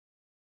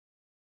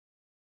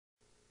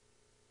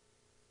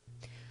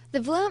The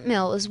Volant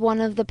Mill is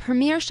one of the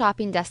premier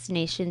shopping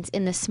destinations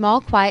in the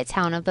small, quiet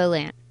town of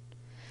Volant.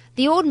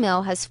 The old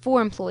mill has 4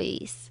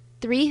 employees,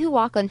 3 who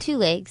walk on 2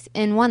 legs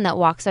and 1 that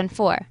walks on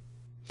 4.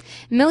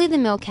 Millie the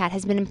Mill Cat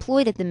has been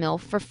employed at the mill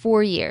for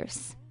 4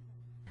 years.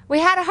 We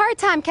had a hard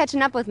time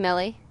catching up with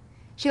Millie.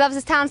 She loves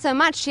this town so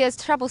much she has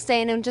trouble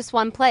staying in just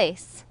one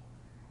place.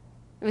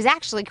 It was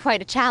actually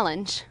quite a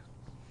challenge.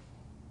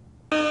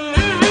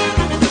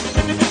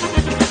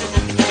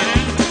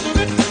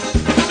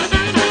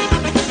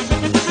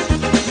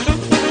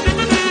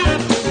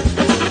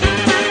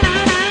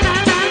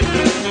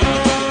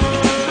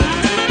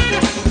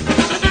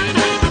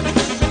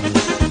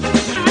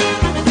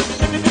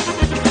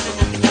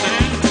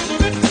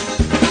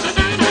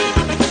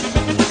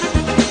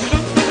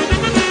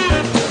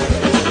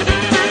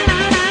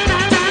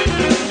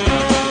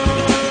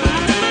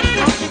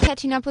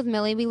 Catching up with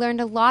Millie, we learned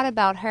a lot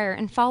about her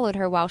and followed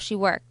her while she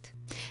worked.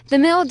 The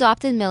mill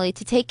adopted Millie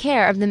to take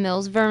care of the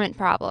mill's vermin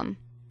problem.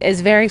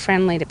 Is very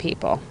friendly to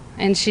people,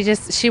 and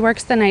she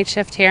works the night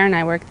shift here and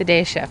I work the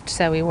day shift,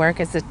 so we work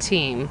as a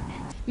team.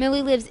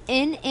 Millie lives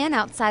in and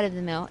outside of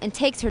the mill and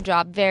takes her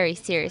job very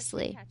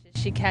seriously.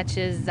 She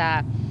catches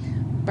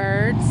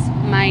birds,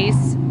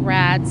 mice,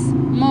 rats,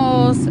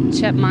 moles,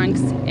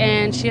 chipmunks,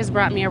 and she has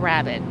brought me a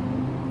rabbit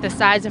the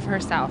size of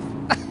herself.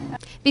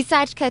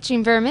 Besides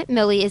catching vermin,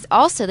 Millie is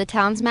also the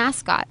town's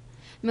mascot.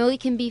 Millie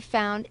can be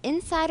found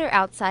inside or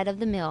outside of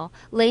the mill,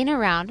 laying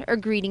around or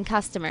greeting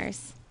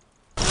customers.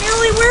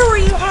 Millie, where were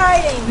you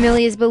hiding?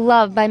 Millie is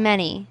beloved by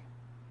many.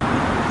 Oh,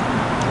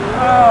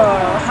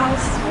 how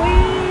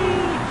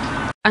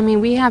sweet. I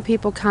mean, we have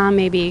people come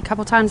maybe a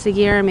couple times a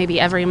year, maybe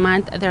every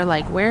month. They're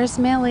like, where's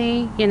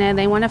Millie? You know,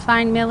 they want to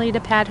find Millie to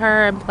pet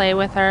her and play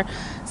with her.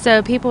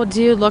 So people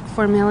do look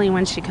for Millie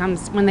when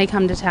they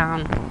come to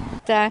town.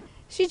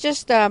 She's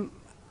just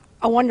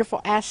a wonderful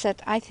asset,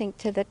 I think,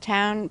 to the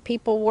town.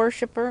 People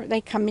worship her.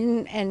 They come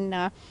in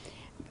and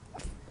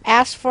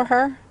ask for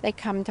her. They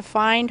come to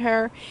find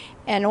her.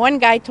 And one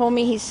guy told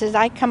me, he says,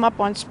 I come up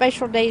on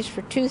special days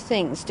for 2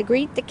 things, to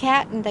greet the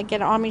cat and to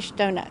get Amish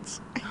donuts.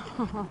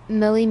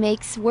 Millie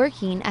makes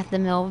working at the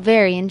mill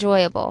very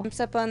enjoyable. Jumps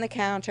up on the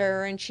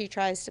counter and she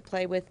tries to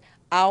play with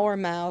our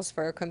mouse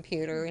for a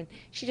computer, and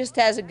she just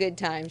has a good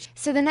time.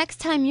 So the next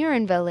time you're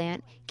in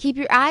Volant, keep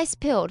your eyes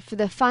peeled for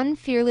the fun,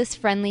 fearless,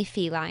 friendly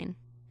feline.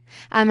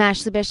 I'm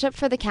Ashley Bishop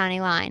for the County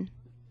Line.